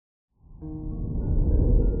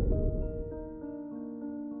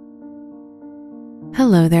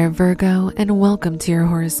Hello there, Virgo, and welcome to your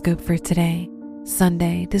horoscope for today,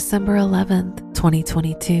 Sunday, December 11th,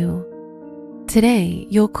 2022. Today,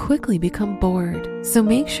 you'll quickly become bored, so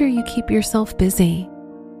make sure you keep yourself busy.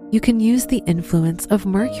 You can use the influence of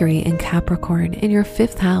Mercury in Capricorn in your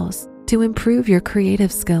 5th house to improve your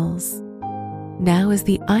creative skills. Now is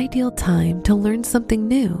the ideal time to learn something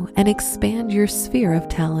new and expand your sphere of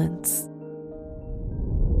talents.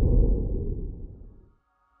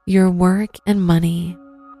 Your work and money.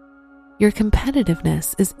 Your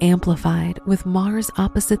competitiveness is amplified with Mars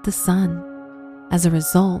opposite the Sun. As a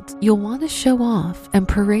result, you'll want to show off and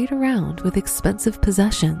parade around with expensive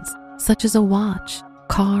possessions such as a watch,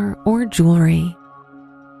 car, or jewelry.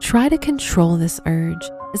 Try to control this urge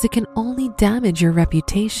as it can only damage your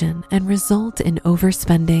reputation and result in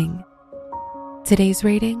overspending. Today's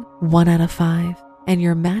rating, 1 out of 5, and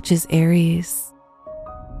your match is Aries.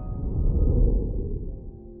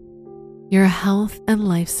 Your health and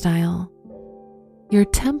lifestyle. Your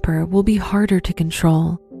temper will be harder to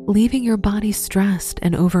control, leaving your body stressed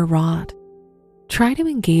and overwrought. Try to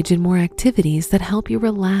engage in more activities that help you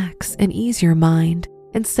relax and ease your mind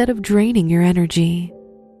instead of draining your energy.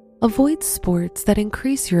 Avoid sports that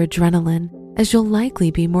increase your adrenaline, as you'll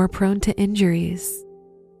likely be more prone to injuries.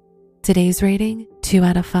 Today's rating, 2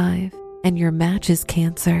 out of 5, and your match is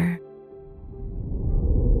Cancer.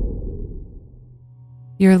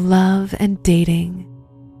 Your love and dating.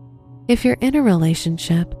 If you're in a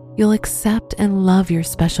relationship, you'll accept and love your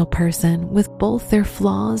special person with both their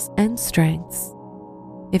flaws and strengths.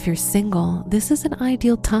 If you're single, this is an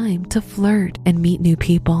ideal time to flirt and meet new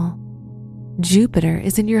people. Jupiter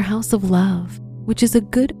is in your house of love, which is a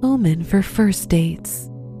good omen for first dates.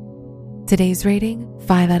 Today's rating,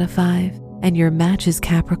 5 out of 5, and your match is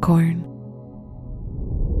Capricorn.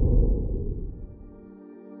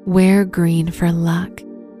 Wear green for luck.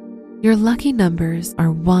 Your lucky numbers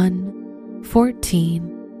are 1,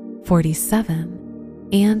 14, 47,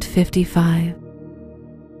 and 55.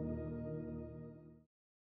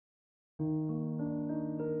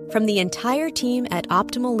 From the entire team at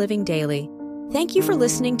Optimal Living Daily, thank you for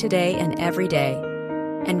listening today and every day.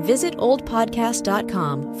 And visit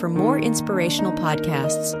oldpodcast.com for more inspirational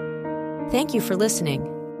podcasts. Thank you for listening.